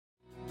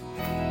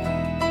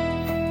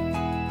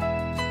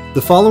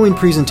The following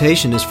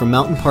presentation is from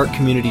Mountain Park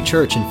Community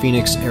Church in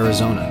Phoenix,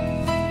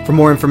 Arizona. For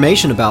more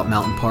information about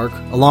Mountain Park,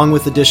 along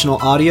with additional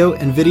audio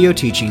and video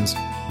teachings,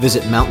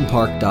 visit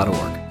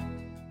mountainpark.org.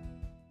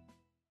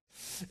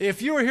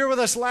 If you were here with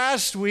us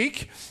last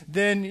week,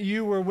 then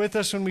you were with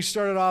us when we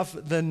started off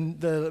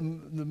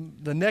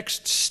the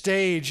next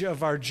stage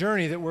of our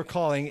journey that we're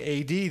calling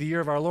AD, the Year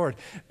of our Lord,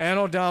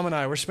 Anno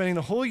Domini. We're spending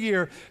the whole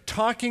year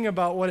talking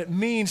about what it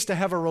means to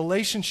have a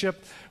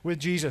relationship with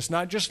Jesus,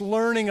 not just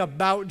learning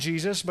about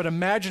Jesus, but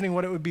imagining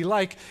what it would be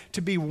like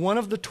to be one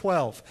of the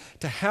 12,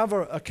 to have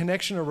a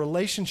connection, a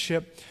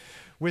relationship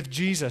with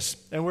Jesus,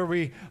 and where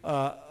we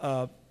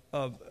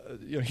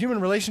human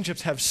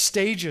relationships have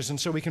stages, and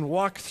so we can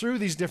walk through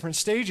these different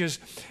stages,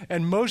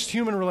 and most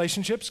human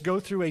relationships go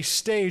through a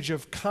stage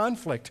of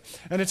conflict,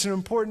 and it's an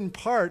important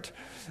part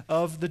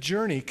of the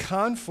journey.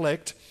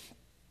 Conflict,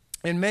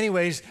 in many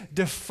ways,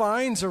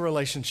 defines a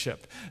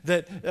relationship.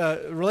 That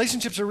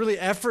relationships are really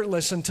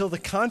effortless until the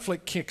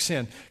conflict kicks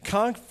in.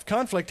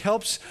 Conflict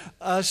helps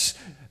us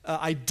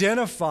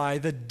identify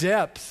the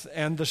depth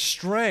and the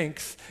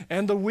strength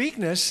and the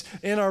weakness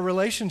in our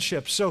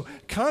relationships. So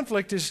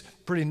conflict is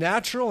pretty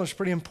natural and it's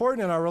pretty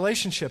important in our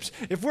relationships.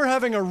 If we're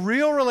having a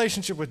real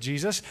relationship with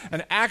Jesus,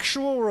 an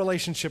actual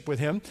relationship with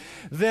Him,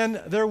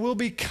 then there will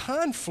be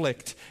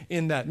conflict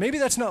in that. Maybe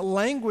that's not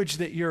language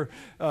that you're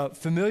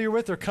familiar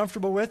with or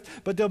comfortable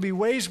with, but there'll be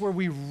ways where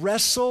we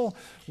wrestle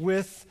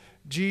with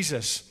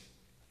Jesus.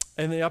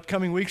 In the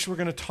upcoming weeks, we're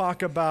going to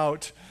talk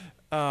about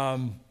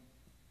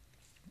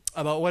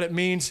what it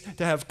means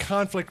to have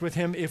conflict with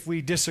Him if we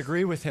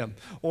disagree with Him,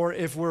 or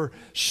if we're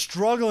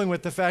struggling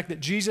with the fact that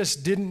Jesus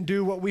didn't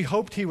do what we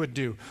hoped He would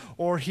do,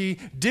 or He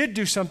did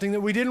do something that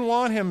we didn't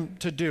want Him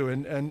to do,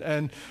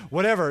 and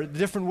whatever, the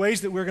different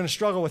ways that we're going to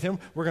struggle with Him.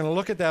 We're going to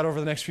look at that over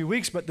the next few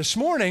weeks, but this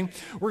morning,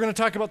 we're going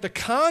to talk about the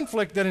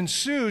conflict that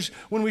ensues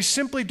when we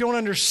simply don't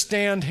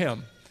understand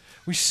Him.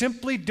 We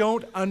simply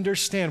don't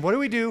understand. What do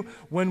we do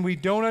when we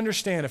don't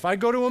understand? If I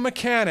go to a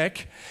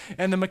mechanic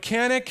and the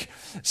mechanic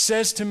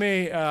says to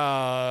me,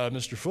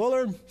 Mr.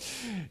 Fuller,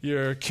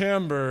 your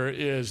camber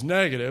is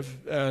negative,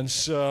 and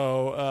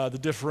so the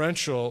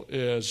differential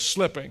is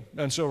slipping,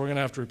 and so we're going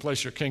to have to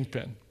replace your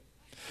kingpin.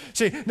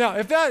 See, now,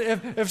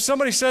 if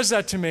somebody says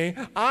that to me,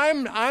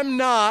 I'm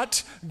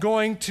not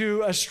going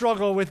to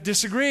struggle with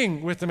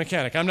disagreeing with the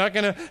mechanic. I'm not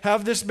going to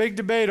have this big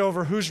debate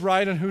over who's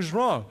right and who's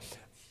wrong.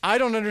 I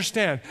don't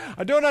understand.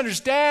 I don't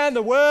understand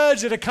the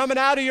words that are coming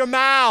out of your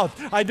mouth.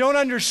 I don't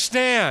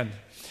understand.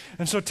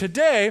 And so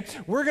today,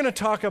 we're going to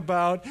talk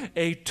about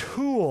a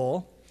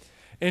tool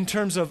in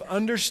terms of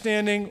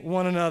understanding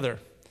one another.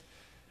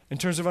 In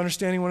terms of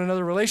understanding one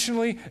another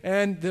relationally,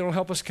 and that will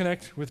help us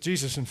connect with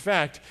Jesus. In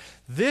fact,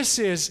 this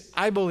is,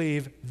 I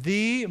believe,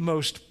 the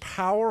most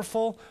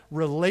powerful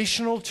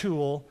relational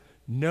tool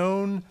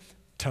known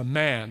to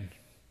man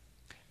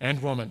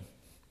and woman.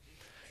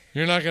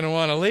 You're not going to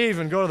want to leave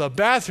and go to the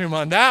bathroom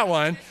on that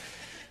one.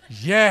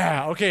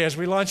 Yeah. Okay, as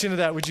we launch into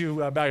that, would you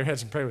bow your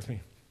heads and pray with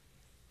me?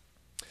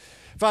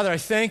 Father, I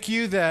thank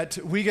you that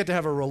we get to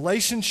have a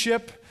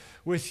relationship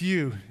with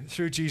you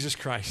through Jesus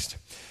Christ.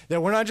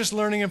 That we're not just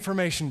learning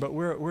information, but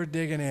we're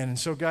digging in. And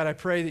so, God, I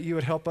pray that you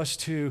would help us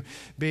to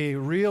be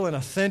real and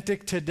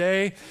authentic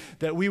today,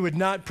 that we would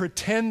not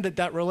pretend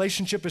that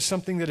relationship is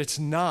something that it's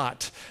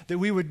not, that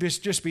we would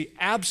just be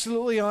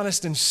absolutely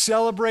honest and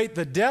celebrate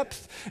the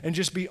depth and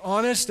just be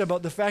honest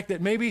about the fact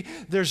that maybe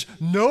there's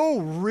no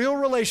real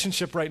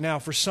relationship right now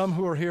for some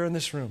who are here in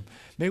this room.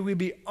 May we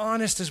be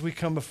honest as we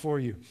come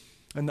before you.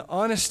 And the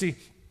honesty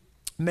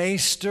may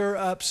stir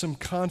up some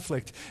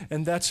conflict,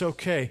 and that's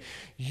okay.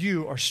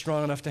 You are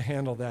strong enough to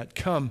handle that.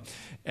 Come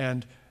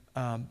and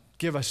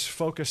give us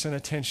focus and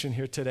attention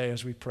here today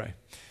as we pray.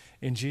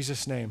 In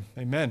Jesus' name,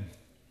 amen.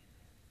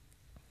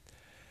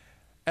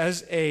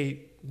 As a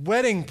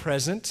wedding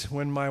present,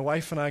 when my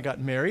wife and I got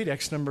married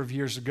X number of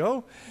years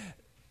ago,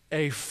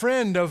 a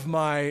friend of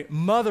my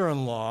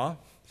mother-in-law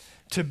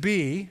to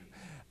be,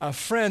 a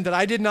friend that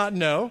I did not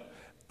know,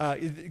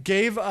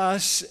 gave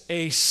us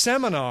a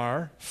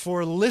seminar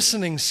for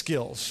listening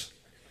skills.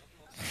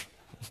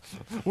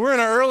 We're in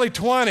our early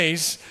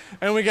 20s,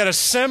 and we got a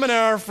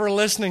seminar for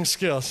listening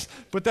skills.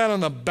 Put that on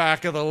the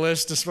back of the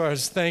list as far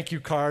as thank you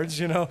cards,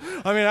 you know.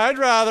 I mean, I'd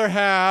rather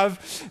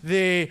have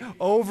the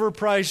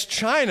overpriced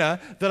china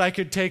that I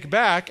could take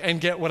back and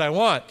get what I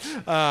want.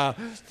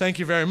 Thank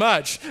you very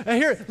much. And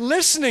here,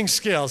 listening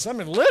skills.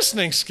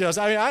 Listening skills.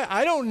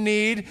 I don't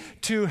need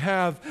to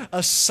have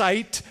a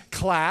sight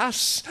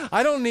class.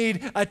 I don't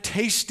need a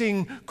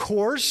tasting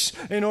course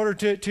in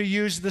order to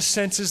use the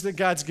senses that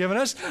God's given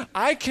us.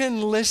 I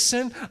can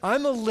listen.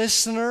 I'm a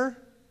listener.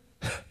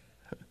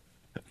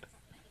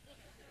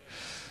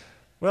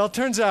 Well, it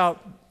turns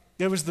out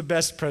it was the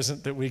best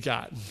present that we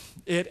got.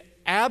 It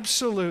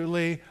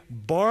absolutely,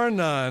 bar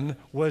none,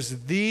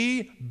 was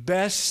the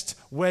best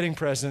wedding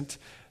present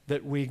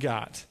that we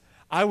got.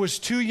 I was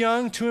too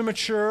young, too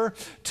immature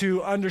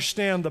to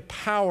understand the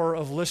power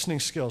of listening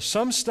skills.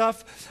 Some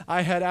stuff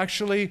I had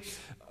actually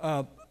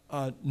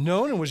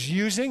known and was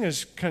using,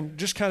 as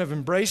just kind of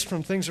embraced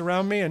from things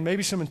around me and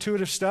maybe some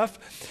intuitive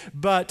stuff.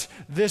 But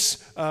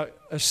this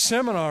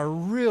seminar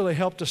really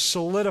helped to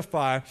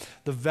solidify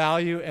the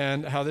value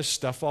and how this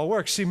stuff all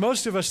works. See,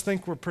 most of us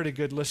think we're pretty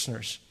good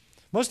listeners.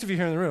 Most of you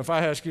here in the room, if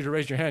I ask you to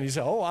raise your hand, you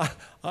say, oh,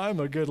 I'm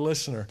a good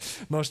listener.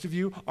 Most of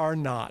you are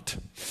not.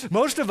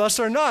 Most of us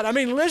are not. I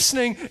mean,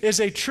 listening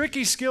is a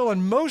tricky skill,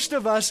 and most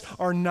of us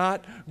are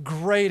not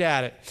great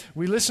at it.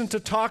 We listen to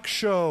talk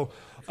show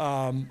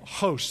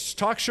hosts,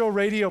 talk show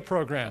radio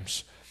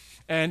programs.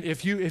 And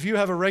if you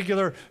have a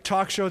regular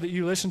talk show that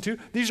you listen to,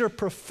 these are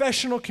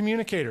professional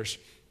communicators.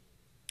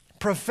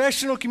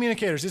 Professional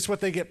communicators, it's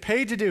what they get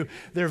paid to do.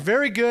 They're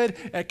very good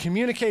at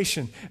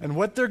communication, and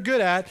what they're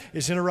good at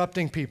is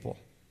interrupting people,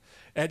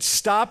 at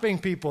stopping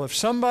people. If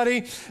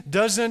somebody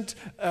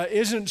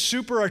isn't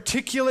super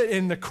articulate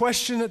in the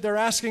question that they're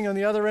asking on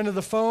the other end of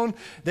the phone,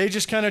 they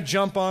just kind of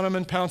jump on them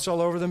and pounce all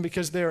over them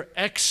because they're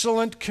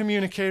excellent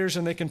communicators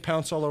and they can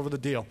pounce all over the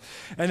deal.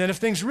 And then if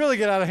things really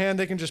get out of hand,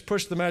 they can just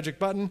push the magic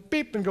button,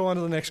 beep, and go on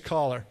to the next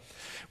caller.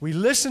 We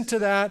listen to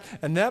that,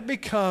 and that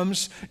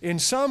becomes, in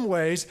some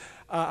ways,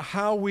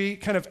 how we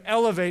kind of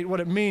elevate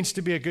what it means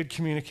to be a good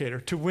communicator,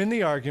 to win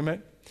the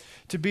argument.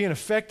 To be an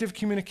effective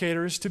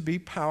communicator is to be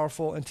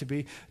powerful and to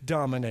be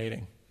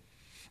dominating.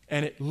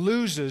 And it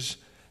loses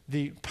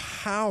the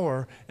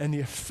power and the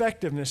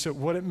effectiveness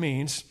of what it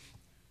means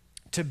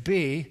to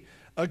be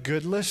a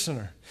good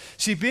listener.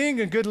 See, being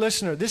a good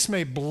listener, this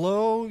may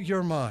blow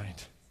your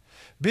mind.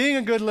 Being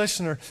a good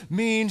listener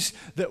means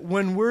that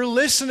when we're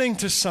listening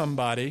to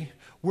somebody,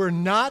 we're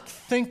not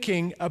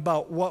thinking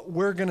about what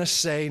we're going to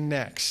say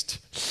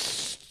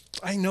next.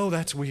 I know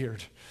that's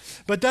weird.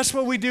 But that's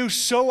what we do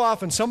so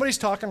often. Somebody's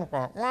talking,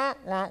 wah, wah,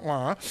 wah,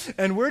 wah,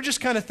 and we're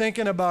just kind of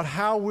thinking about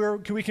how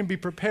we can be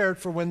prepared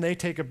for when they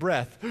take a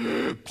breath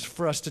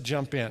for us to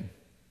jump in.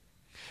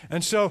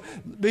 And so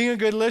being a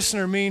good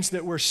listener means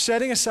that we're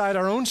setting aside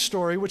our own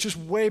story, which is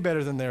way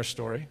better than their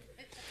story.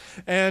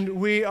 And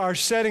we are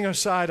setting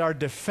aside our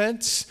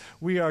defense.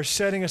 We are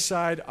setting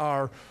aside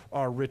our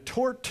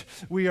retort.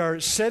 We are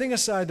setting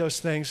aside those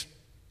things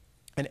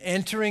and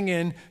entering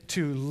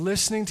into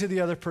listening to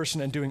the other person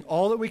and doing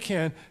all that we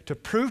can to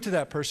prove to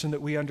that person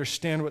that we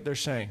understand what they're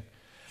saying.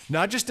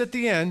 Not just at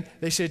the end,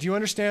 they say, do you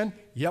understand?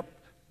 Yep,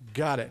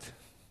 got it.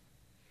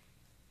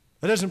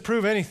 That doesn't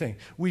prove anything.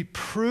 We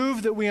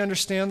prove that we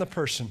understand the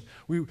person.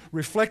 We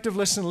reflective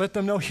listen, let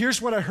them know,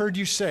 here's what I heard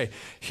you say.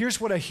 Here's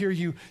what I hear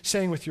you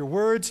saying with your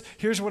words.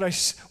 Here's what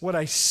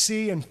I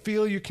see and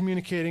feel you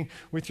communicating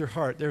with your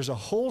heart. There's a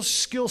whole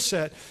skill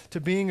set to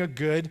being a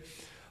good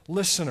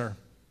listener.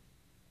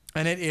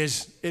 And it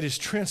is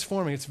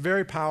transforming. It's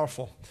very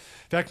powerful.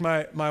 In fact,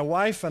 my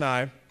wife and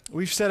I,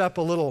 we've set up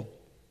a little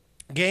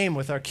game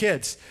with our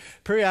kids.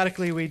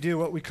 Periodically, we do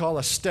what we call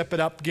a Step It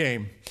Up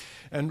game.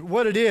 And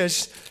what it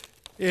is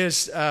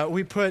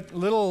we put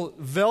little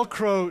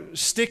Velcro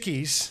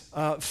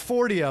stickies,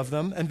 40 of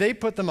them, and they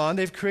put them on.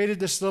 They've created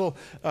this little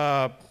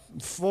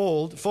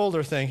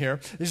folder thing here.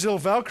 These little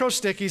Velcro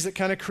stickies that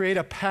kind of create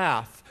a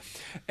path.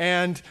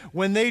 And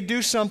when they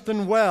do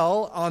something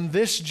well on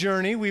this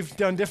journey, we've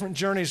done different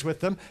journeys with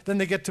them, then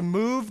they get to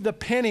move the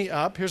penny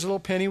up. Here's a little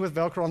penny with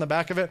Velcro on the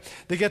back of it.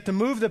 They get to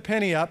move the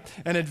penny up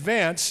and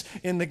advance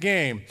in the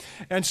game.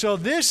 And so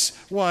this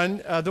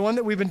one, the one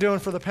that we've been doing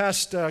for the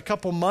past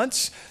couple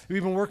months,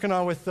 we've been working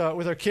on with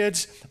our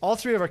kids, all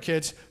three of our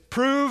kids,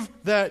 prove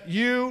that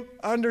you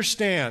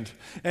understand.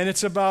 And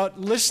it's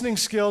about listening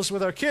skills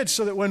with our kids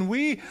so that when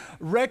we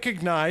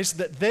recognize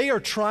that they are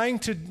trying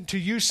to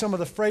use some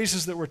of the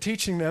phrases that we're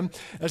teaching them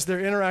as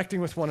they're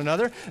interacting with one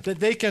another, that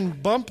they can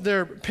bump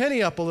their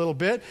penny up a little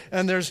bit,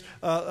 and there's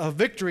a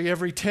victory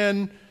every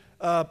 10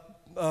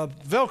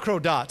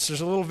 Velcro dots.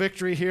 There's a little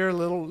victory here, a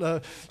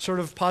little sort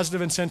of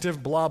positive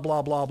incentive, blah,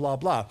 blah, blah, blah,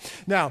 blah.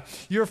 Now,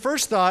 your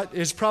first thought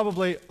is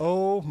probably,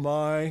 oh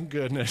my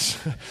goodness.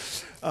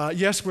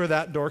 Yes, we're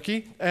that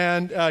dorky.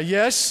 And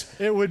yes,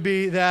 it would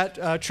be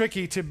that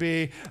tricky to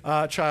be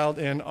a child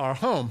in our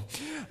home.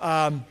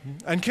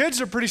 And kids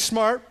are pretty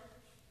smart.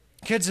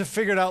 Kids have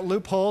figured out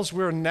loopholes.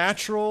 We're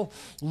natural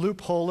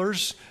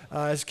loopholers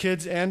as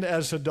kids and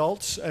as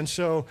adults. And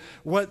so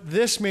what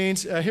this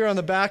means, here on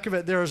the back of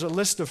it, there is a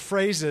list of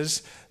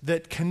phrases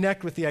that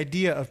connect with the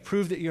idea of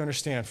prove that you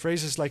understand.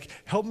 Phrases like,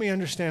 help me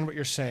understand what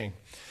you're saying.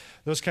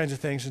 Those kinds of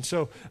things. And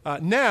so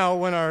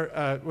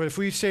now if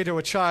we say to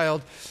a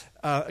child,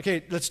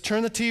 okay, let's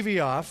turn the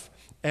TV off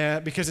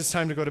because it's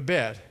time to go to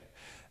bed.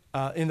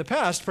 In the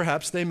past,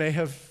 perhaps they may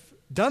have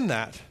done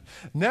that.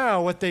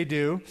 Now what they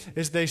do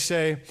is they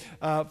say,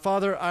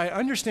 Father, I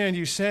understand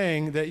you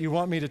saying that you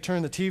want me to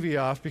turn the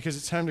TV off because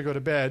it's time to go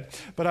to bed,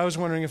 but I was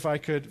wondering if I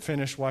could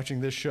finish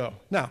watching this show.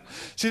 Now,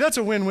 see, that's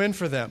a win-win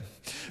for them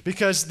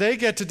because they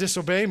get to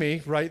disobey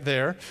me right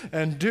there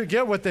and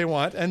get what they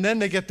want, and then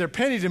they get their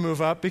penny to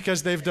move up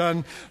because they've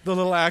done the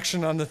little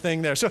action on the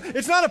thing there. So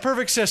it's not a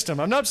perfect system.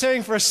 I'm not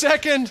saying for a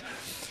second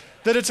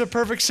that it's a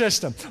perfect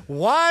system.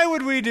 Why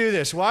would we do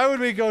this? Why would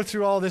we go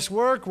through all this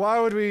work? Why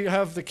would we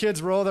have the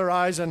kids roll their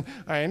eyes and,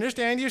 I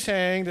understand you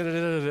saying, da, da,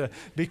 da, da, da.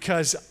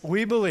 Because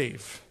we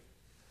believe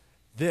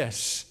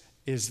this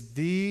is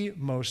the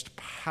most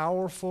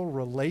powerful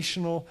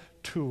relational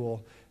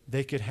tool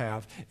they could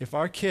have. If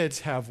our kids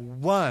have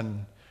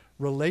one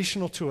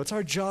relational tool, it's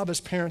our job as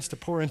parents to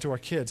pour into our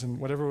kids in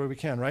whatever way we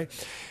can, right?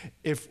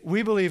 If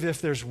we believe if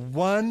there's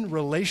one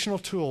relational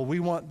tool we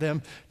want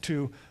them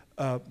to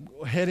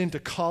head into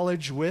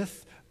college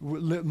with,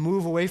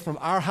 move away from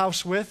our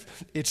house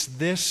with, it's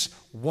this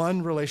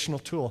one relational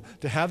tool,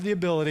 to have the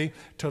ability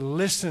to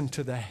listen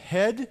to the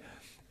head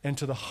and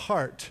to the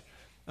heart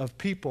of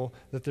people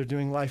that they're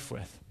doing life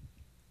with.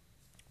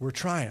 We're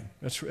trying.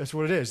 That's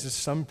what it is. It's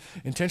some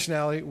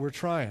intentionality. We're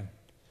trying.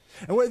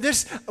 And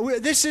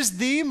this is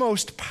the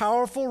most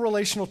powerful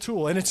relational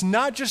tool. And it's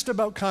not just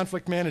about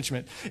conflict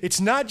management. It's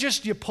not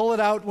just you pull it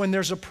out when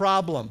there's a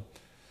problem.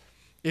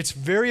 It's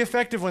very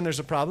effective when there's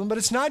a problem, but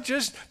it's not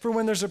just for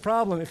when there's a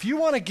problem. If you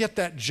want to get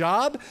that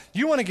job,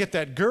 you want to get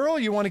that girl,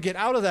 you want to get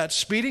out of that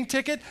speeding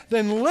ticket,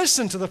 then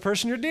listen to the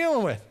person you're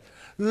dealing with.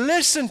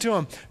 Listen to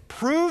them.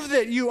 Prove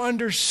that you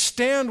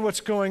understand what's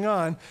going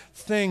on.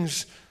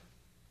 Things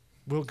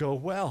will go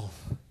well.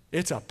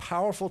 It's a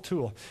powerful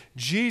tool.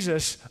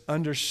 Jesus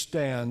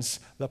understands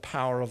the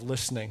power of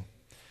listening.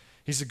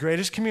 He's the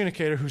greatest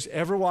communicator who's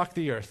ever walked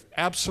the earth.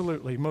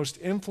 Absolutely. Most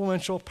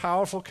influential,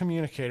 powerful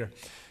communicator.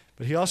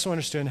 But he also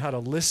understood how to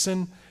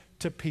listen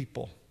to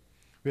people.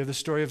 We have the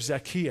story of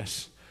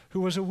Zacchaeus,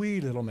 who was a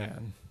wee little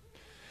man.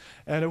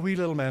 And a wee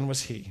little man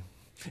was he.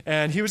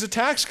 And he was a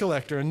tax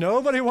collector, and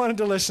nobody wanted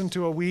to listen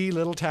to a wee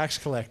little tax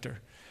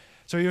collector.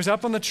 So he was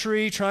up on the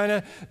tree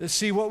trying to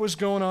see what was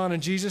going on,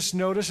 and Jesus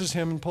notices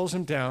him and pulls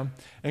him down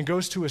and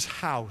goes to his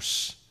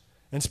house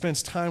and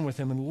spends time with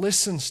him and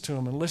listens to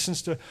him and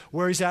listens to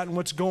where he's at and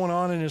what's going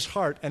on in his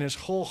heart, and his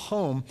whole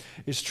home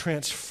is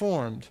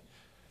transformed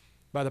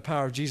by the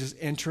power of Jesus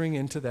entering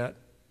into that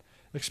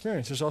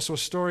experience. There's also a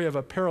story of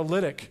a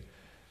paralytic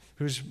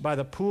who's by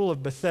the pool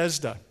of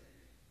Bethesda.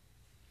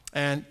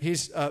 And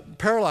he's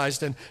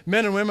paralyzed, and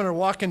men and women are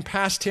walking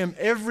past him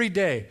every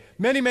day.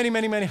 Many,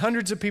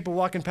 hundreds of people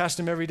walking past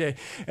him every day.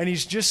 And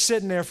he's just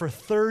sitting there for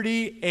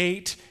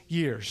 38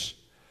 years.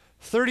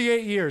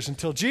 38 years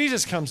until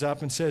Jesus comes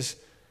up and says,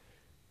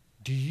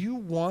 "Do you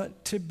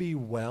want to be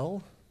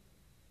well?"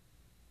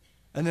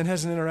 And then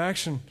has an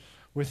interaction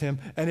with him.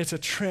 And it's a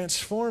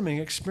transforming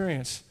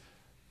experience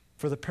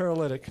for the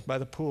paralytic by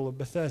the pool of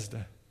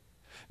Bethesda.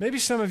 Maybe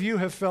some of you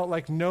have felt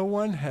like no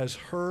one has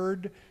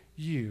heard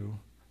you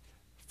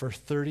for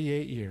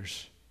 38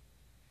 years.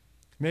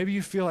 Maybe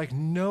you feel like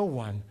no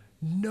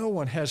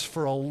one has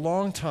for a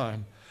long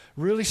time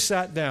really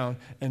sat down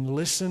and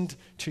listened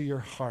to your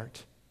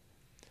heart.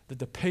 That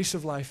the pace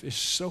of life is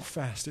so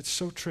fast, it's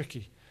so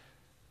tricky.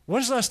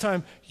 When's the last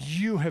time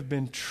you have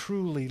been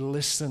truly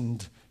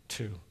listened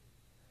to?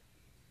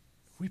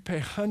 We pay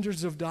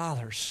hundreds of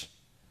dollars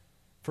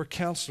for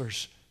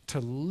counselors to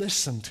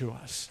listen to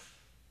us.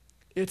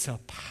 It's a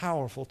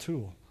powerful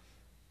tool.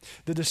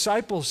 The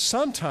disciples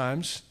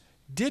sometimes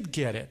did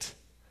get it.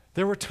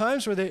 There were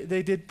times where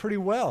they did pretty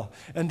well,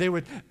 and they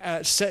would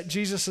set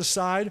Jesus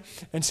aside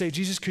and say,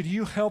 "Jesus, could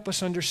you help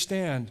us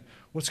understand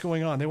what's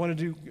going on?" They want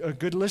to do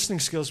good listening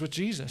skills with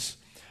Jesus.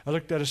 I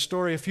looked at a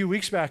story a few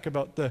weeks back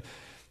about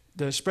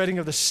the spreading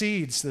of the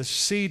seeds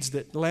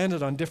that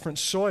landed on different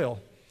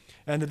soil.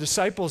 And the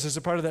disciples, as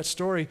a part of that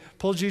story,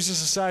 pulled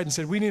Jesus aside and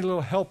said, "We need a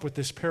little help with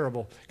this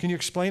parable. Can you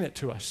explain it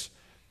to us?"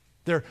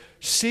 They're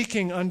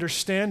seeking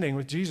understanding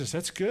with Jesus.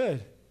 That's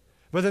good.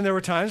 But then there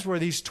were times where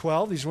these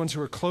 12, these ones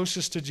who were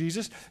closest to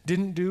Jesus,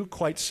 didn't do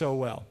quite so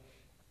well.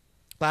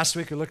 Last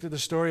week we looked at the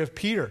story of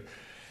Peter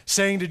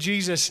saying to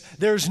Jesus,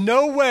 "There's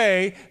no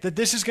way that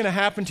this is going to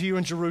happen to you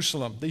in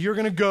Jerusalem, that you're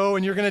going to go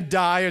and you're going to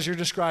die as you're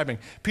describing."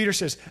 Peter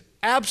says,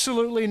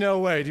 "Absolutely no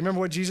way." Do you remember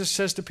what Jesus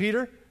says to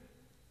Peter?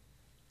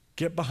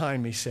 "Get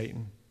behind me,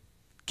 Satan.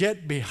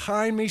 Get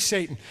behind me,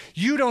 Satan.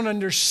 You don't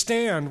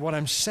understand what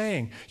I'm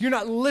saying. You're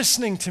not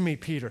listening to me,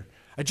 Peter.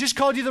 I just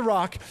called you the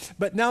rock,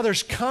 but now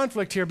there's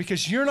conflict here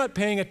because you're not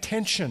paying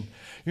attention.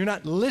 You're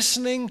not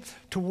listening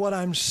to what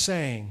I'm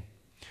saying."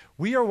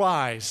 We are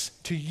wise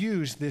to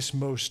use this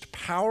most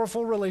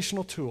powerful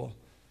relational tool,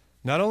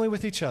 not only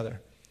with each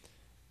other,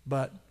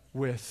 but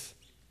with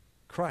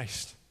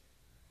Christ.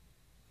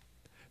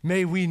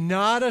 May we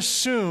not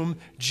assume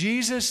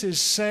Jesus is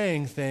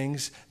saying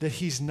things that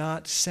he's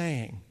not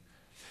saying.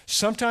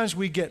 Sometimes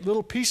we get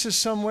little pieces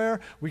somewhere.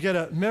 We get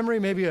a memory,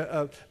 maybe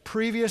a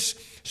previous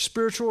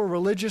spiritual or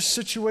religious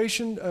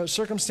situation,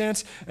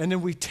 circumstance, and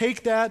then we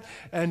take that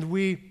and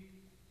we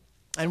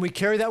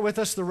carry that with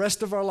us the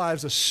rest of our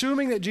lives,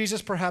 assuming that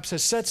Jesus perhaps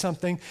has said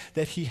something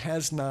that he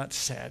has not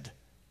said.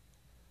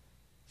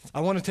 I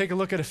want to take a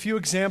look at a few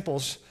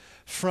examples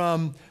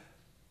from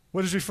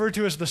what is referred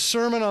to as the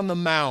Sermon on the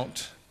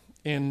Mount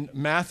in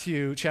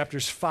Matthew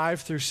chapters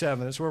 5 through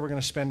 7. That's where we're going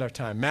to spend our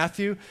time.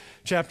 Matthew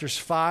chapters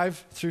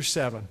 5 through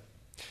 7.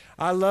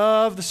 I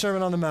love the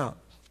Sermon on the Mount.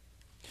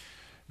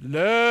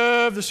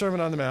 Love the Sermon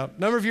on the Mount.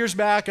 A number of years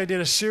back, I did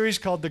a series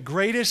called The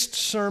Greatest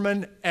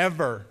Sermon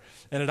Ever.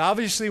 And it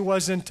obviously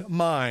wasn't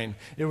mine.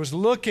 It was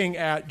looking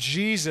at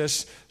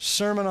Jesus'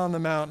 Sermon on the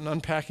Mount and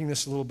unpacking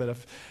this a little bit.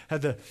 I've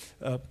had the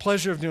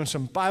pleasure of doing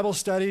some Bible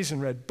studies and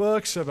read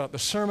books about the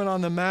Sermon on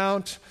the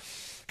Mount.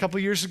 A couple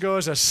years ago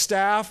as a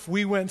staff,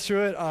 we went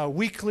through it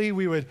weekly.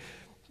 We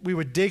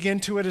would dig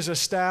into it as a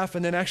staff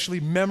and then actually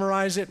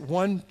memorize it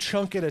one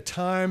chunk at a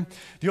time.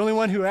 The only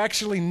one who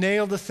actually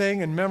nailed the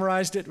thing and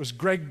memorized it was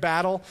Greg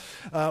Battle.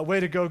 Way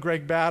to go,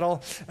 Greg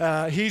Battle.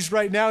 He's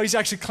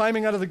actually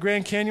climbing out of the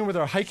Grand Canyon with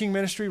our hiking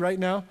ministry right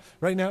now.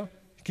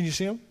 Can you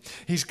see him?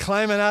 He's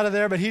climbing out of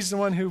there, but he's the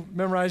one who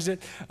memorized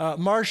it.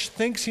 Marsh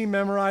thinks he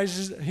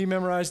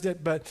memorized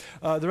it, but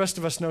the rest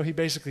of us know he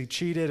basically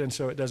cheated, and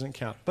so it doesn't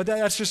count. But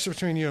that's just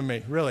between you and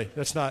me, really.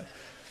 Don't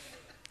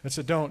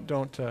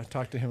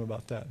talk to him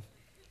about that.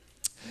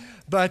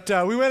 But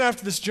we went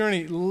after this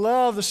journey.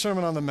 Love the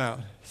Sermon on the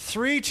Mount.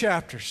 3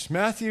 chapters,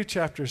 Matthew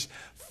chapters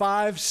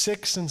 5,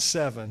 6, and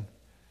 7,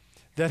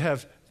 that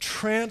have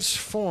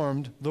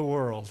transformed the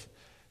world.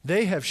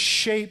 They have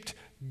shaped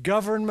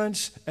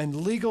governments and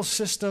legal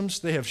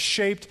systems. They have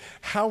shaped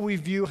how we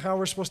view how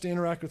we're supposed to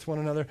interact with one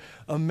another.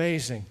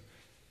 Amazing.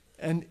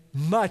 And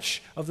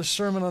much of the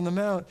Sermon on the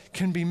Mount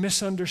can be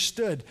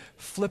misunderstood,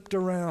 flipped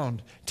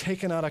around,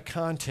 taken out of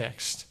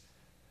context,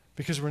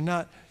 because we're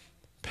not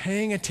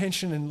paying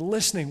attention and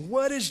listening.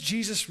 What is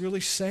Jesus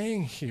really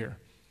saying here?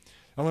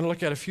 I want to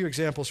look at a few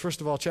examples. First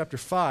of all, chapter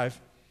 5,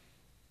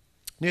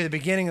 near the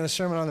beginning of the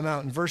Sermon on the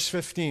Mount, in verse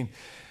 15.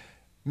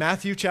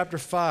 Matthew chapter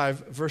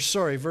 5,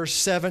 verse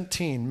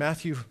 17.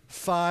 Matthew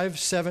 5,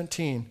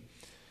 17.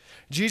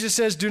 Jesus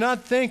says, "Do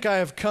not think I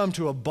have come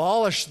to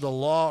abolish the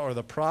law or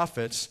the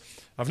prophets.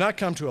 I've not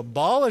come to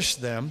abolish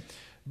them,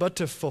 but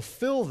to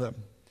fulfill them.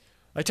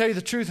 I tell you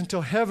the truth,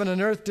 until heaven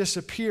and earth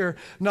disappear,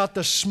 not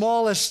the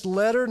smallest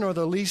letter nor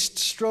the least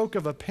stroke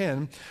of a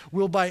pen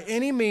will by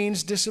any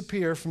means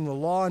disappear from the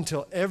law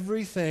until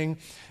everything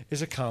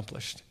is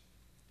accomplished."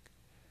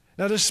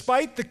 Now,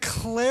 despite the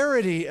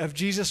clarity of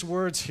Jesus'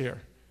 words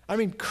here,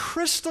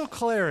 crystal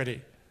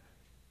clarity,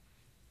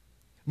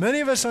 many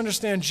of us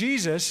understand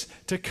Jesus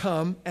to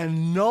come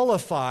and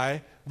nullify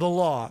the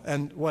law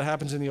and what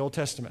happens in the Old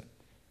Testament.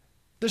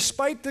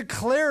 Despite the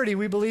clarity,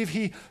 we believe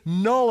he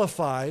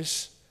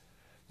nullifies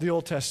the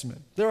Old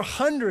Testament. There are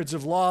hundreds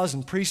of laws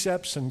and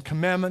precepts and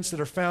commandments that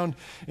are found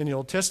in the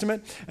Old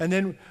Testament. And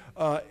then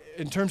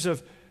in terms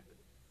of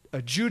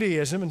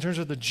Judaism, in terms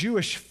of the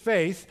Jewish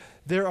faith,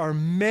 there are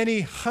many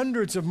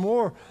hundreds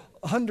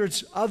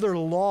other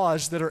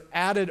laws that are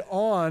added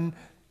on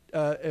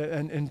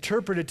and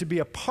interpreted to be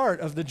a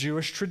part of the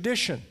Jewish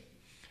tradition.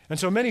 And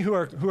so many who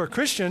are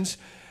Christians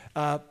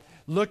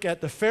look at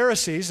the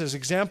Pharisees as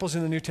examples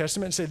in the New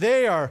Testament and say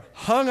they are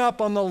hung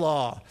up on the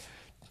law.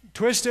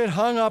 Twisted,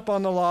 hung up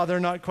on the law, they're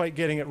not quite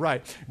getting it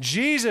right.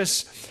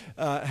 Jesus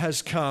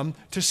has come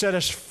to set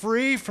us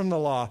free from the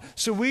law,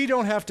 so we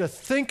don't have to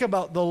think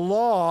about the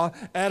law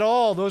at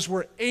all. That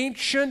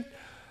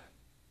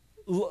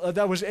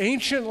was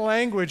ancient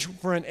language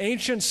for an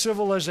ancient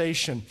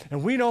civilization,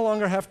 and we no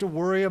longer have to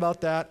worry about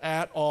that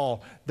at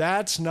all.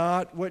 That's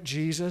not what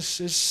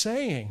Jesus is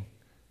saying.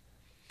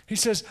 He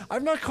says,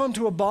 I've not come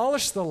to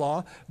abolish the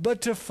law, but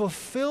to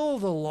fulfill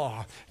the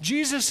law.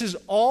 Jesus is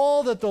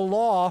all that the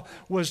law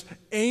was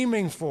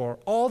aiming for,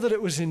 all that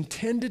it was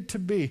intended to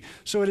be.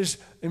 So it is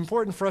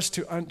important for us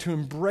to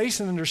embrace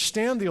and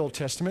understand the Old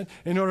Testament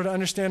in order to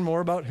understand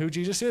more about who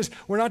Jesus is.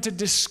 We're not to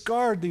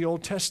discard the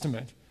Old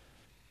Testament.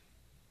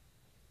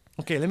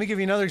 Okay, let me give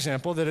you another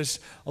example that is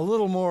a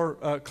little more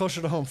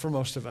closer to home for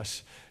most of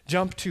us.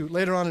 Jump to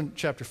later on in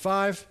chapter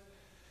 5.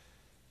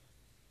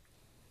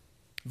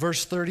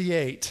 Verse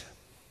 38.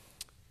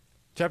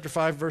 Chapter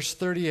 5, verse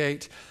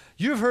 38.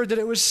 You've heard that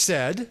it was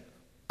said,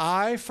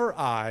 eye for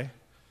eye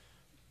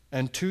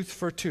and tooth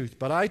for tooth.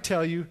 But I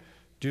tell you,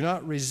 do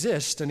not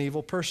resist an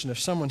evil person. If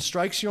someone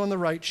strikes you on the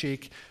right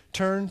cheek,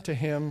 turn to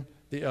him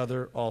the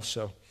other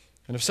also.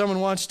 And if someone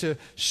wants to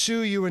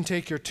sue you and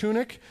take your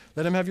tunic,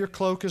 let him have your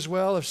cloak as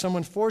well. If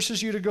someone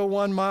forces you to go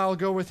 1 mile,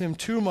 go with him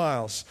 2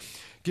 miles.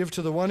 Give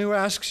to the one who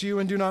asks you,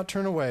 and do not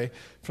turn away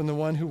from the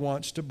one who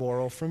wants to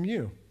borrow from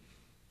you.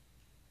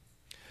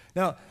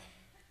 Now,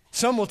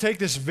 some will take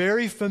this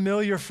very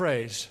familiar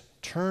phrase,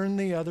 turn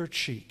the other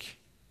cheek,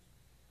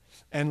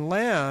 and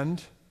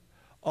land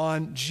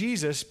on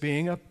Jesus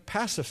being a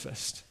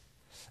pacifist,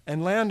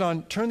 and land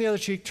on turn the other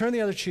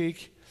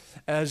cheek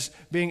as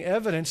being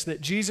evidence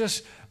that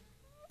Jesus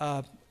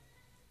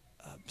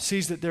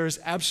sees that there is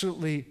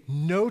absolutely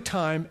no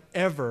time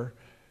ever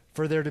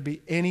for there to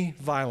be any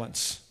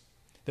violence.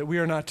 That we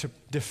are not to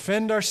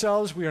defend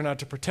ourselves, we are not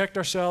to protect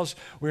ourselves,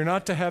 we are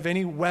not to have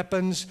any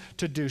weapons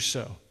to do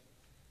so.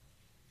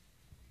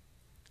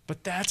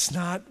 But that's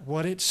not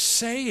what it's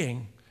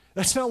saying.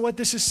 That's not what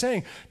this is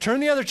saying. Turn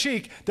the other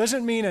cheek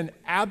doesn't mean an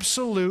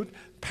absolute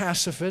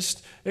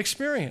pacifist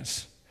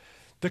experience.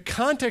 The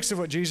context of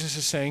what Jesus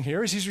is saying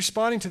here is he's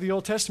responding to the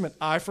Old Testament,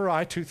 eye for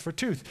eye, tooth for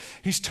tooth.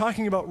 He's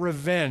talking about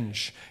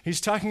revenge. He's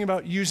talking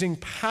about using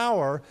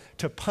power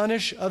to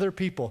punish other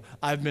people.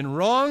 I've been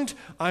wronged,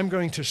 I'm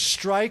going to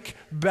strike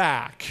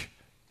back.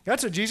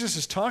 That's what Jesus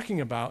is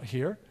talking about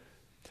here.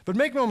 But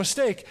make no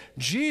mistake,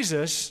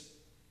 Jesus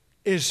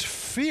is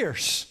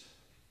fierce.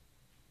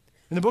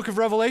 In the book of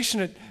Revelation,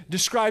 it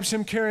describes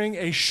him carrying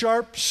a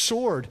sharp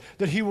sword,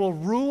 that he will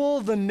rule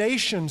the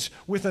nations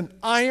with an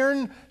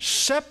iron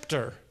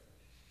scepter.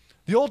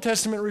 The Old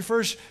Testament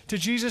refers to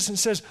Jesus and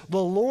says,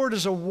 the Lord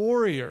is a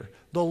warrior.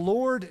 The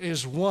Lord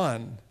is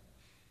one.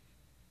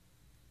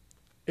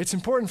 It's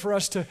important for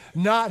us to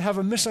not have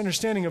a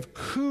misunderstanding of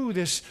who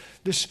this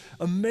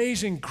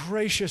amazing,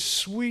 gracious,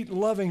 sweet,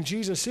 loving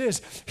Jesus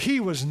is. He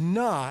was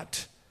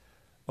not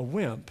a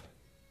wimp.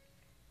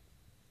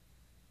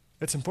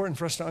 It's important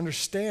for us to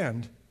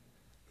understand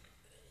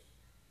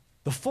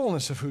the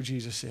fullness of who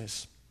Jesus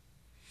is.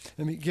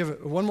 Let me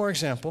give one more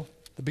example.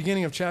 The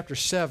beginning of chapter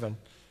 7.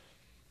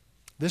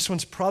 This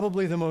one's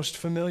probably the most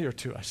familiar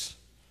to us.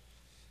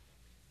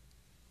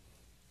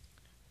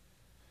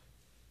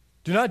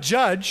 Do not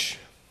judge,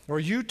 or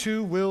you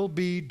too will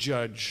be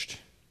judged.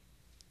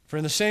 For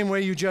in the same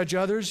way you judge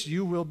others,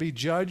 you will be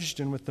judged,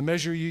 and with the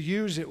measure you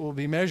use, it will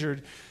be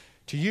measured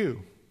to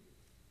you.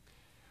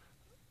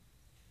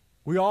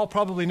 We all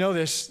probably know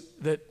this,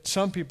 that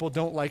some people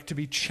don't like to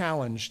be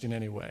challenged in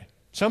any way.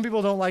 Some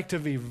people don't like to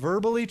be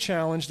verbally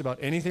challenged about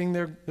anything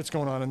that's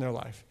going on in their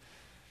life.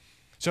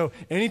 So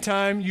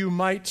anytime you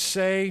might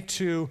say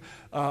to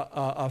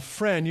a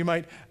friend, you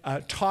might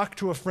talk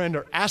to a friend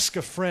or ask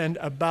a friend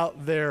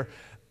about their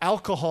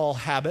alcohol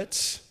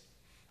habits,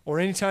 or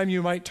anytime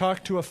you might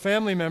talk to a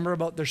family member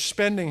about their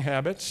spending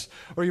habits,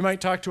 or you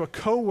might talk to a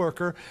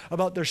coworker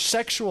about their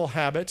sexual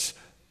habits,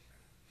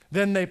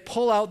 then they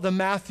pull out the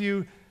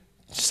Matthew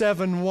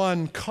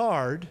 7:1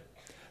 card.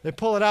 They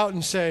pull it out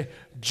and say,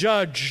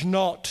 "Judge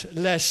not,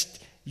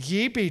 lest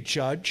ye be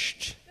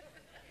judged."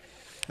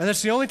 And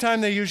that's the only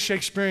time they use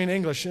Shakespearean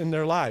English in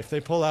their life. They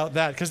pull out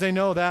that because they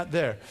know that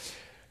there.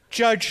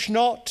 "Judge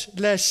not,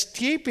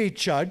 lest ye be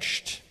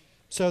judged,"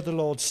 so the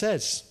Lord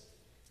says.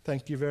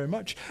 Thank you very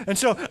much. And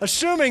so,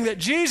 assuming that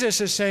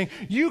Jesus is saying,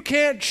 you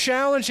can't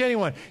challenge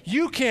anyone.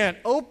 You can't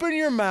open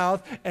your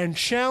mouth and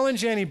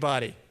challenge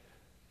anybody.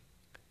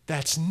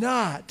 That's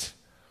not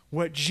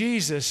what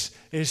Jesus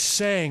is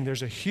saying.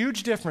 There's a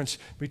huge difference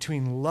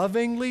between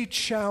lovingly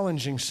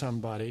challenging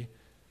somebody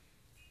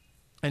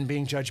and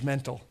being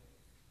judgmental.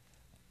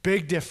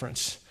 Big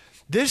difference.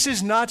 This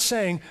is not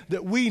saying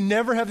that we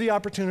never have the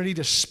opportunity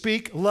to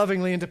speak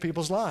lovingly into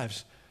people's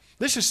lives.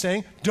 This is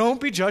saying, don't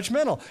be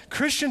judgmental.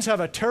 Christians have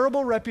a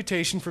terrible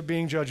reputation for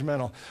being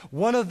judgmental.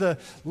 One of the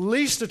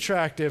least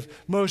attractive,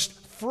 most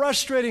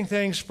frustrating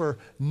things for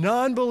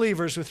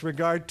non-believers with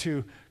regard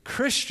to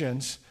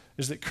Christians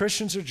is that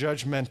Christians are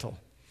judgmental.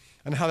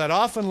 And how that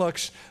often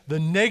looks, the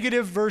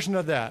negative version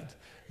of that,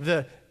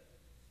 the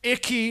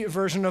icky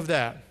version of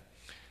that,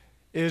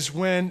 is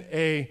when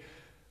a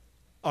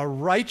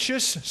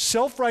righteous,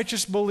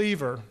 self-righteous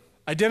believer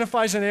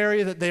identifies an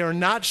area that they are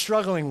not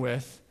struggling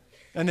with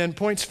and then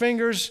points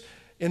fingers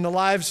in the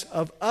lives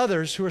of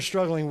others who are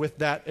struggling with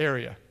that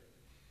area.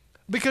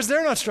 Because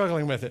they're not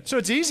struggling with it. So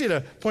it's easy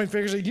to point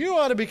fingers at, you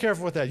ought to be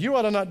careful with that. You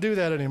ought to not do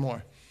that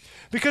anymore.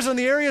 Because in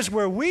the areas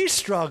where we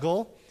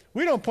struggle,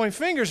 we don't point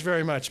fingers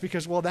very much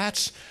because, well,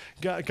 that's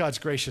God's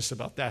gracious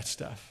about that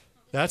stuff.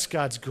 That's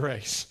God's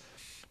grace.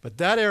 But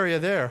that area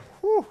there,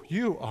 whew,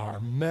 you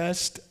are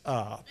messed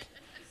up.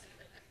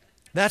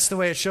 That's the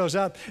way it shows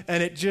up,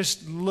 and it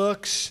just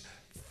looks,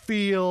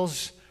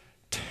 feels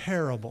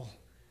terrible.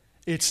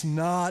 It's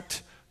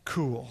not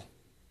cool.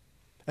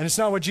 And it's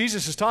not what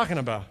Jesus is talking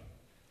about.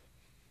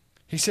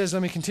 He says,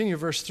 let me continue,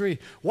 verse 3.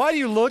 Why do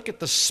you look at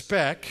the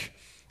speck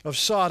of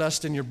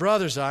sawdust in your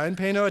brother's eye and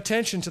pay no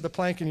attention to the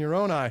plank in your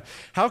own eye?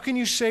 How can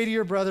you say to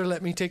your brother,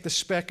 let me take the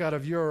speck out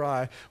of your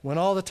eye, when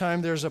all the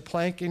time there's a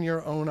plank in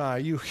your own eye?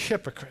 You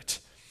hypocrite.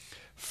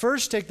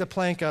 First take the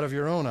plank out of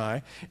your own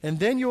eye, and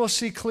then you will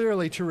see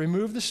clearly to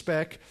remove the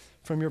speck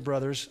from your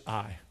brother's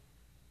eye.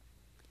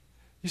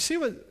 You see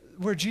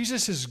where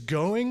Jesus is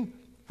going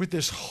with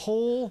this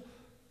whole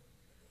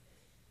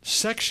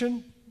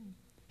section?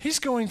 He's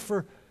going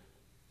for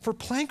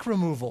plank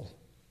removal,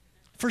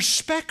 for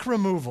speck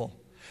removal.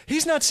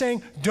 He's not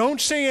saying,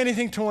 don't say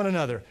anything to one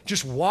another.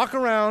 Just walk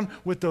around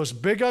with those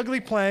big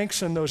ugly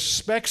planks and those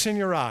specks in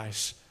your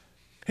eyes.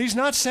 He's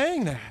not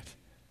saying that.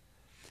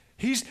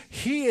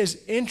 He is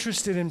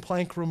interested in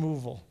plank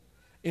removal,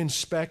 in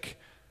speck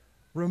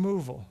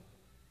removal.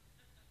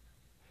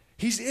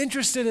 He's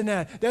interested in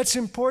that. That's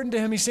important to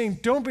him. He's saying,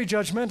 don't be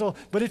judgmental,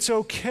 but it's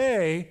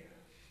okay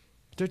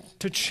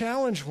to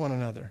challenge one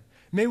another.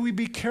 May we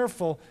be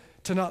careful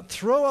to not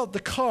throw out the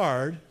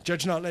card,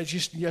 judge not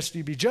lest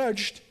you be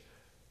judged,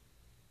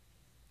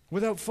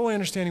 without fully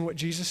understanding what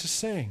Jesus is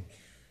saying.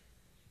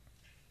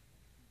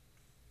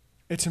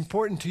 It's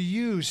important to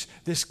use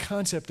this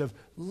concept of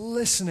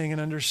listening and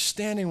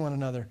understanding one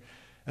another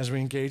as we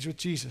engage with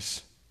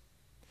Jesus.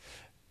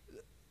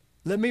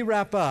 Let me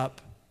wrap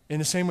up in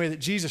the same way that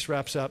Jesus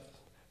wraps up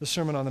the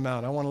Sermon on the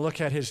Mount. I want to look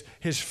at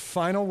his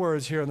final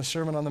words here in the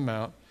Sermon on the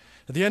Mount.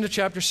 At the end of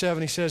chapter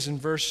 7, he says in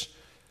verse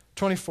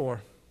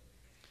 24,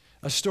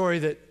 a story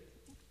that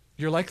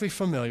you're likely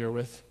familiar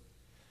with.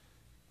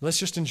 Let's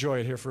just enjoy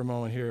it here for a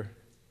moment here.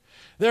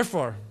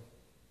 Therefore,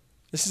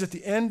 this is at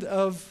the end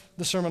of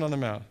the Sermon on the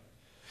Mount.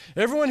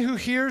 Everyone who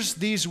hears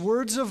these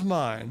words of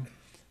mine,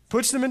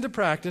 puts them into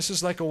practice,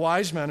 is like a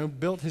wise man who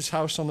built his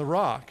house on the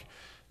rock.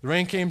 The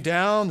rain came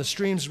down, the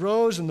streams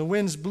rose, and the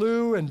winds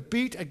blew and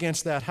beat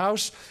against that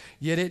house,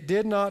 yet it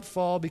did not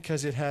fall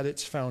because it had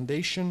its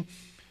foundation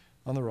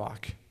on the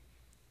rock.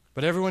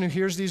 But everyone who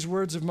hears these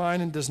words of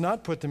mine and does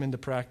not put them into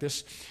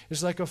practice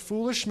is like a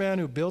foolish man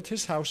who built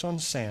his house on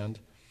sand.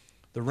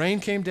 The rain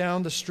came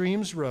down, the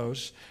streams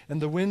rose,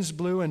 and the winds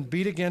blew and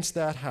beat against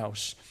that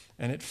house,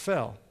 and it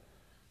fell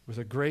with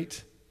a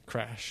great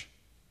crash.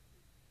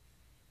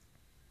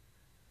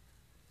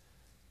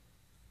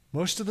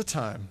 Most of the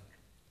time,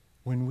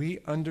 when we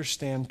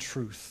understand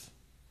truth,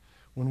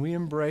 when we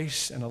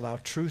embrace and allow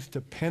truth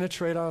to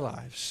penetrate our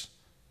lives,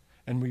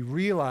 and we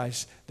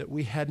realize that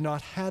we had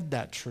not had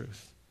that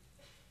truth,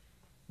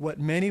 what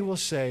many will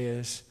say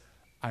is,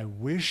 I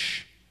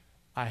wish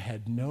I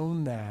had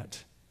known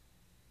that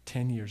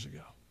 10 years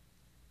ago.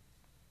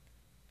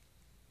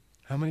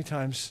 How many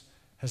times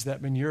has that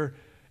been your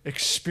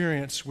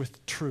experience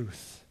with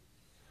truth?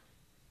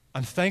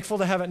 I'm thankful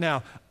to have it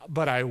now,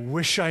 but I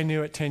wish I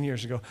knew it 10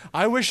 years ago.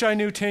 I wish I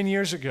knew 10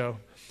 years ago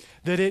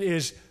that it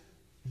is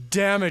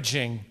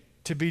damaging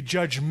to be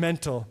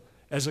judgmental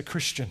as a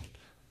Christian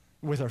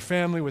with our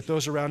family, with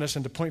those around us,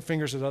 and to point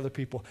fingers at other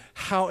people.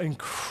 How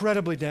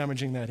incredibly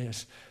damaging that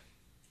is.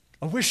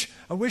 I wish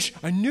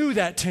I knew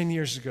that 10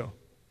 years ago.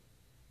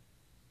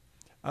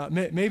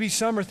 Maybe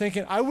some are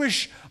thinking, I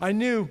wish I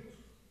knew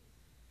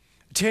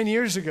 10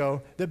 years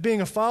ago that being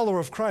a follower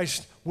of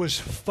Christ was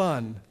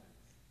fun,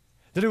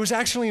 that it was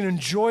actually an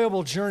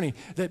enjoyable journey,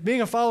 that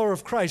being a follower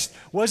of Christ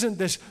wasn't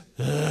this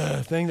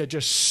thing that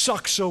just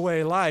sucks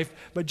away life,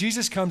 but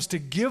Jesus comes to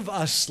give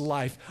us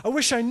life. I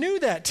wish I knew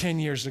that 10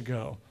 years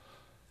ago.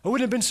 I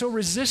wouldn't have been so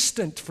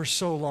resistant for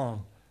so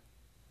long.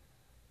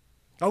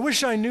 I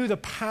wish I knew the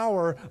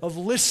power of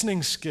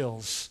listening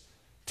skills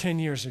 10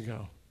 years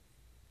ago,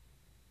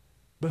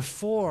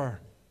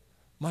 before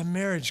my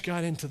marriage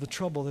got into the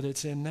trouble that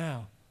it's in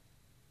now.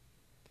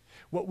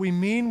 What we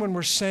mean when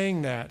we're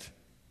saying that,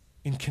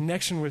 in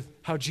connection with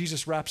how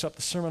Jesus wraps up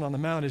the Sermon on the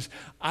Mount, is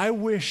I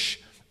wish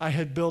I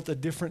had built a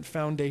different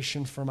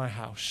foundation for my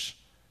house.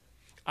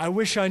 I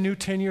wish I knew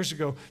 10 years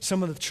ago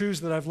some of the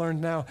truths that I've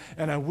learned now,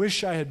 and I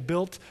wish I had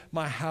built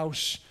my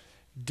house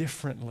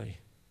differently.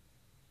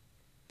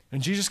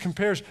 And Jesus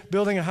compares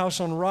building a house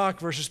on rock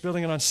versus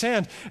building it on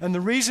sand. And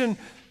the reason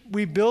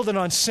we build it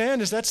on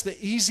sand is that's the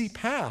easy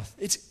path.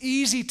 It's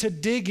easy to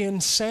dig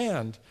in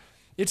sand.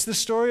 It's the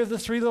story of the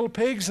 3 little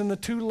pigs and the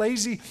 2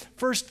 lazy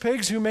first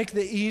pigs who make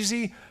the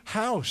easy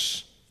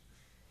house.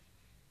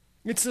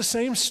 It's the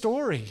same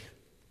story.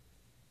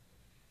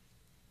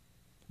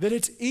 That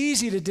it's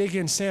easy to dig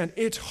in sand.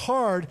 It's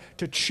hard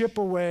to chip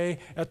away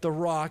at the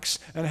rocks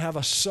and have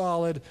a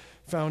solid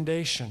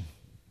foundation.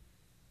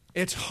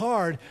 It's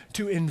hard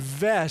to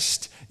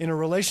invest in a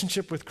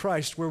relationship with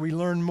Christ where we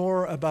learn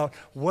more about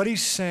what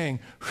he's saying,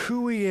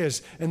 who he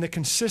is, and the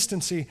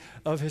consistency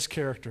of his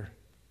character.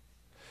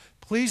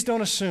 Please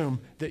don't assume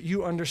that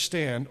you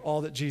understand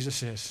all that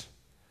Jesus is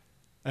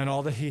and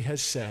all that he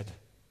has said.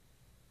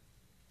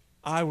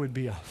 I would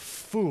be a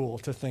fool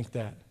to think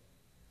that.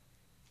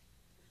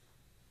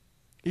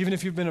 Even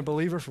if you've been a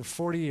believer for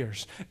 40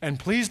 years. And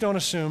please don't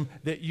assume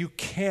that you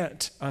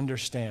can't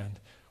understand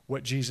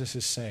what Jesus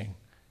is saying,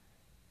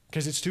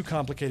 because it's too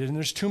complicated and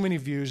there's too many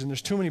views and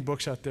there's too many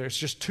books out there. It's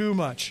just too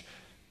much.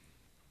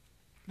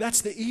 That's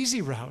the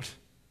easy route.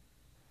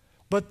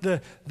 But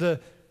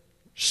the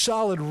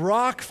solid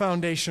rock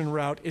foundation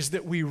route is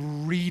that we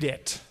read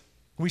it.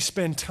 We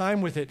spend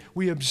time with it.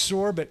 We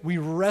absorb it. We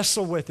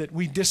wrestle with it.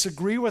 We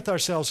disagree with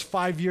ourselves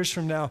 5 years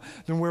from now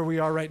than where we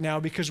are right now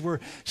because we're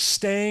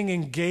staying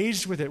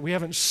engaged with it. We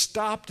haven't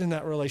stopped in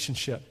that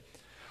relationship.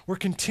 We're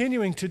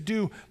continuing to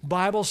do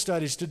Bible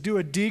studies, to do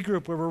a D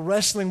group where we're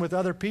wrestling with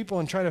other people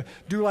and trying to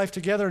do life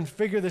together and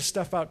figure this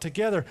stuff out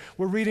together.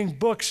 We're reading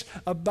books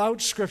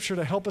about Scripture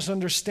to help us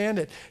understand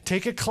it.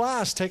 Take a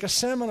class, take a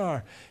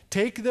seminar,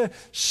 take the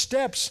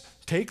steps,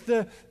 take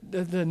the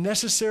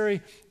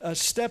necessary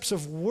steps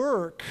of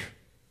work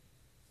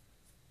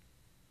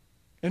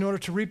in order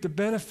to reap the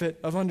benefit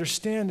of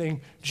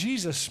understanding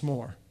Jesus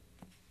more.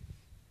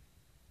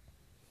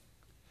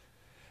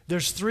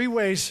 There's 3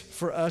 ways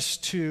for us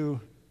to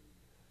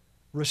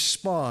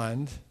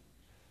respond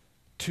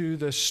to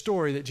the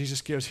story that Jesus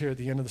gives here at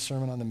the end of the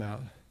Sermon on the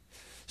Mount.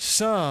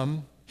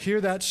 Some hear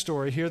that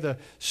story, hear the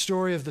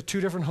story of the 2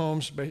 different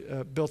homes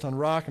built on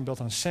rock and built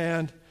on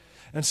sand,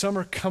 and some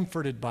are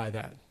comforted by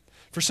that.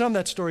 For some,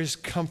 that story is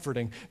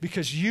comforting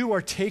because you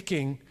are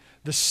taking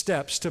the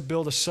steps to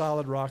build a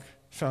solid rock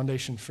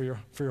foundation for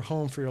your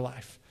home, for your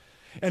life.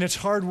 And it's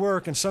hard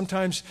work, and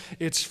sometimes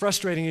it's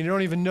frustrating, and you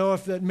don't even know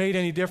if that made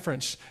any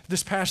difference.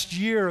 This past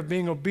year of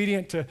being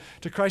obedient to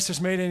Christ has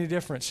made any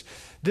difference.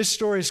 This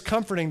story is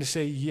comforting to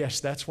say, yes,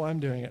 that's why I'm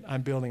doing it.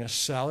 I'm building a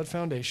solid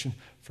foundation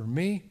for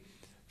me,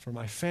 for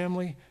my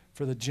family,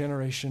 for the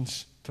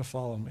generations to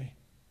follow me.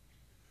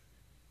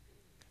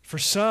 For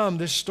some,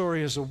 this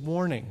story is a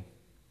warning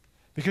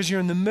because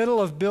you're in the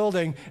middle of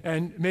building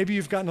and maybe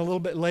you've gotten a little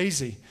bit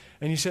lazy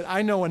and you said,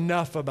 I know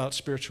enough about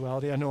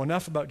spirituality. I know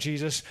enough about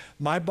Jesus.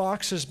 My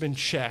box has been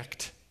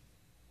checked.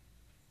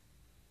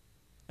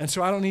 And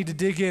so I don't need to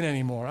dig in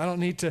anymore. I don't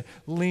need to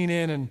lean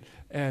in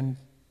and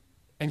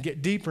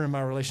get deeper in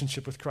my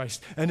relationship with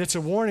Christ. And it's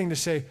a warning to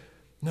say,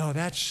 no,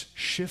 that's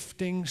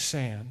shifting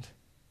sand.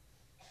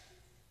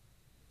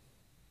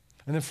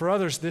 And then for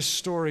others, this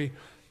story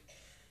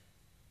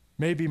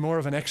may be more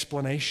of an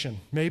explanation.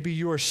 Maybe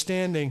you are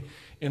standing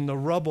in the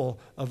rubble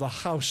of a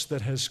house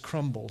that has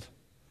crumbled,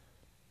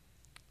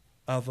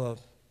 of a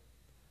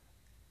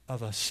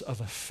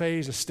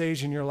phase, a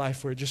stage in your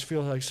life where it just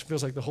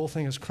feels like the whole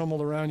thing has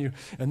crumbled around you.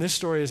 And this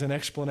story is an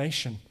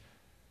explanation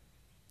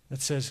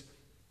that says,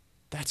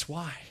 that's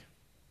why.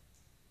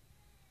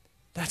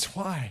 That's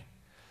why.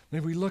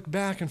 Maybe we look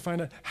back and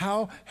find out,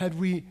 how had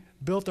we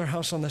built our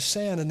house on the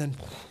sand and then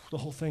the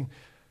whole thing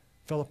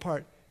fell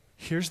apart?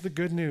 Here's the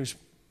good news.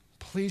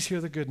 Please hear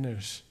the good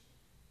news.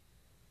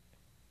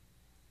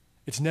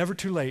 It's never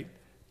too late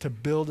to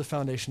build the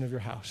foundation of your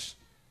house.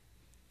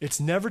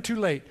 It's never too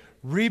late.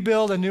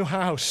 Rebuild a new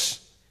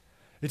house.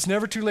 It's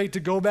never too late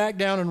to go back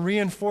down and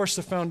reinforce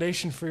the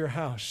foundation for your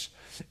house.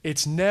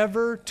 It's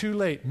never too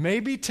late.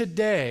 Maybe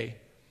today,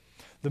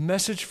 the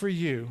message for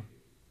you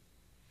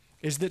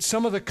is that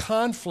some of the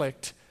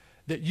conflict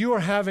that you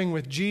are having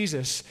with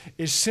Jesus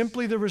is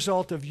simply the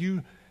result of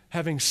you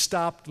having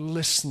stopped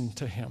listening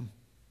to him.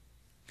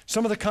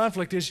 Some of the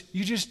conflict is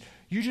you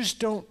just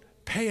don't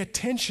pay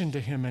attention to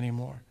him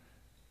anymore.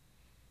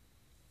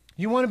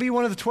 You want to be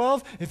one of the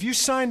 12? If you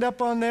signed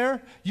up on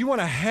there, you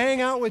want to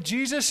hang out with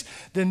Jesus,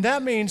 then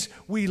that means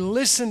we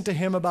listen to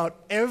him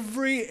about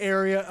every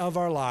area of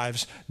our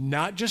lives,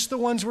 not just the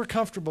ones we're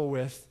comfortable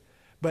with,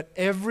 but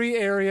every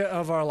area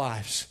of our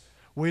lives.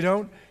 We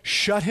don't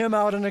shut him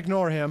out and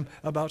ignore him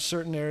about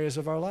certain areas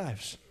of our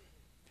lives.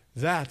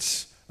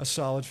 That's a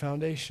solid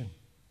foundation.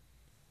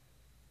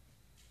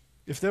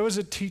 If there was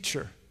a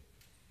teacher,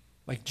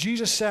 like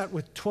Jesus sat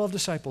with 12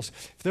 disciples,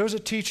 if there was a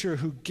teacher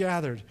who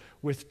gathered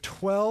with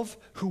 12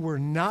 who were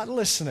not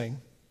listening,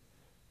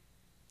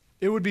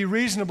 it would be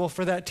reasonable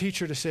for that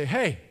teacher to say,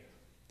 hey,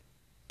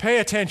 pay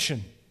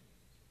attention.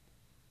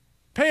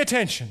 Pay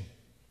attention.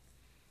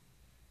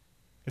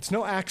 It's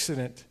no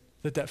accident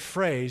that that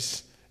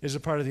phrase is a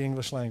part of the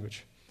English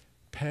language.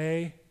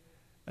 Pay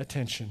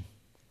attention.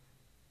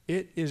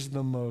 It is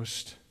the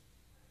most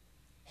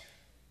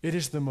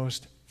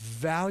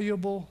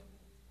valuable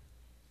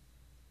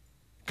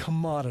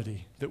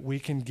commodity that we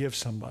can give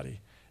somebody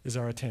is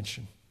our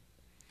attention.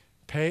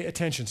 Pay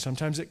attention.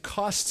 Sometimes it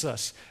costs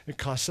us. It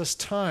costs us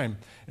time.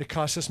 It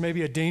costs us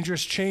maybe a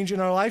dangerous change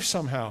in our life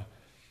somehow.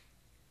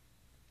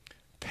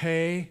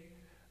 Pay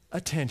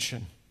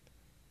attention.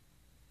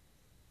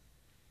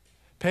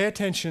 Pay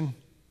attention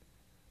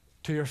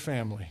to your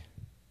family.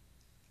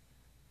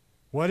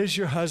 What is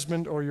your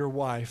husband or your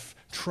wife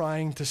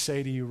trying to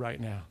say to you right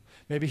now?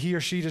 Maybe he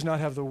or she does not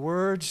have the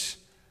words,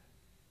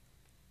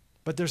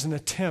 but there's an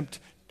attempt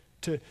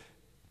to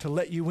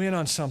let you in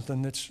on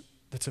something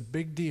that's a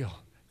big deal.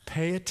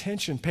 Pay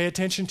attention. Pay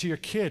attention to your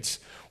kids.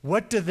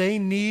 What do they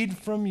need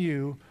from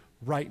you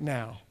right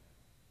now?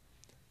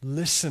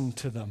 Listen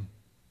to them.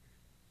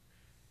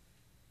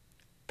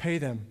 Pay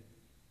them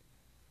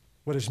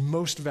what is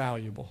most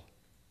valuable,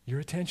 your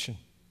attention.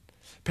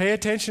 Pay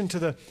attention to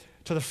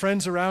the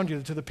friends around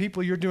you, to the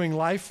people you're doing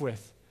life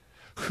with.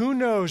 Who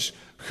knows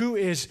who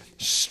is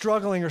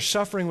struggling or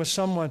suffering with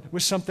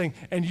something,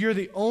 and you're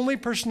the only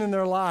person in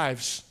their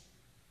lives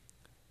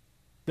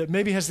that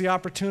maybe has the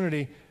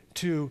opportunity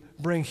to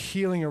bring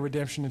healing or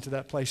redemption into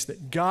that place,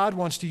 that God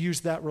wants to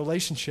use that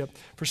relationship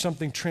for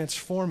something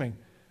transforming.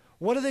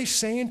 What are they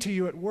saying to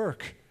you at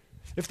work?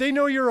 If they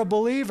know you're a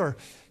believer,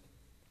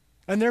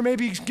 and they're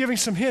maybe giving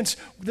some hints,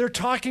 they're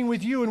talking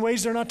with you in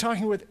ways they're not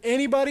talking with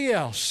anybody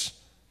else.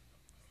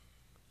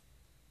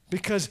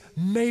 Because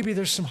maybe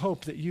there's some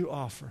hope that you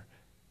offer.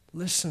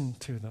 Listen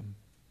to them.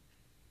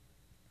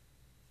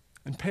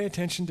 And pay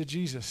attention to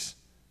Jesus.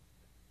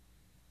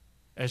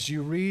 As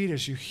you read,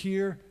 as you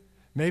hear,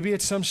 maybe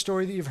it's some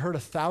story that you've heard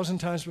 1,000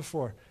 times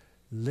before.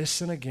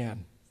 Listen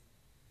again.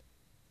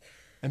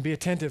 And be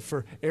attentive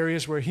for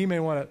areas where he may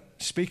want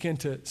to speak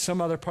into some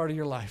other part of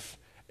your life.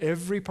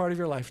 Every part of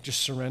your life,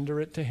 just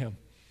surrender it to him.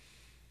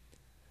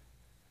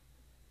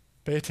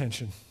 Pay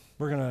attention.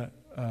 We're going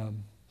to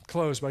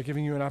close by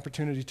giving you an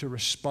opportunity to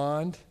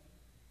respond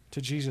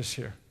to Jesus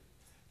here,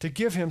 to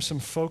give him some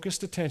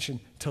focused attention,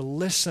 to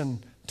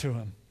listen to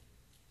him.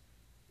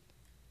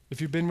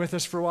 If you've been with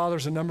us for a while,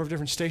 there's a number of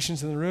different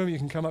stations in the room. You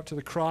can come up to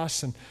the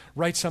cross and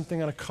write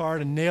something on a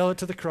card and nail it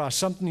to the cross,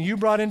 something you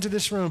brought into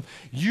this room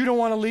you don't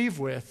want to leave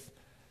with.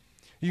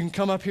 You can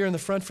come up here in the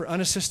front for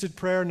unassisted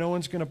prayer. No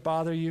one's going to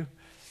bother you.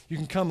 You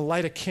can come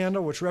light a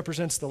candle, which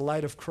represents the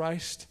light of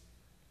Christ.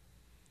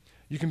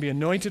 You can be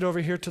anointed over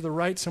here to the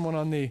right. Someone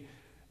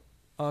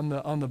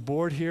on the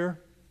board here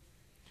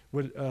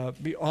would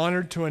be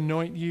honored to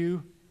anoint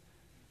you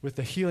with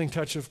the healing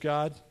touch of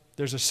God.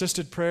 There's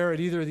assisted prayer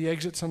at either of the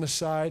exits on the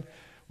side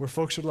where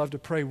folks would love to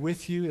pray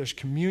with you. There's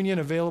communion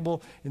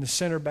available in the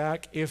center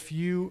back if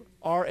you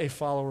are a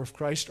follower of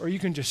Christ, or you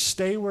can just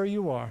stay where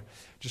you are.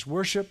 Just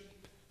worship,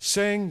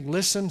 sing,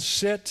 listen,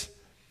 sit,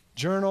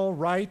 journal,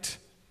 write.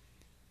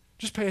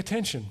 Just pay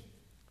attention.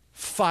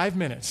 5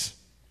 minutes.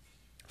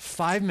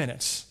 5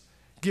 minutes.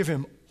 Give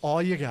him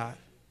all you got.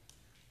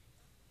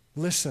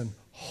 Listen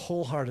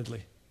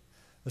wholeheartedly.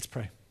 Let's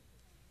pray.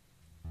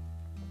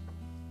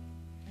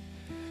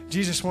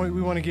 Jesus,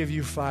 we want to give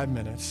you 5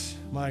 minutes.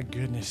 My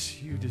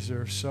goodness, you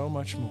deserve so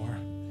much more.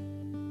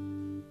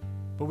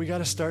 But we got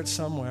to start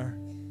somewhere.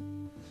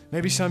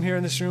 Maybe some here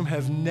in this room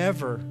have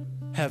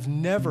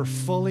never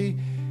fully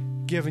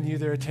given you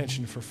their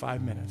attention for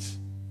 5 minutes.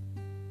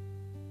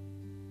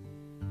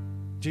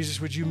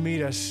 Jesus, would you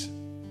meet us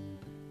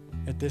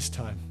at this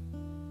time?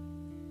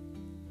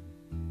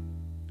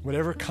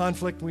 Whatever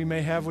conflict we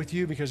may have with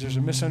you because there's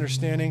a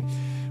misunderstanding,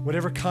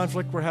 whatever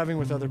conflict we're having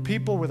with other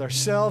people, with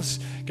ourselves,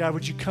 God,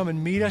 would you come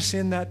and meet us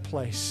in that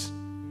place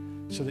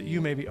so that you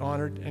may be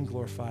honored and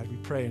glorified? We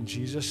pray in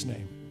Jesus'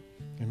 name.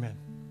 Amen.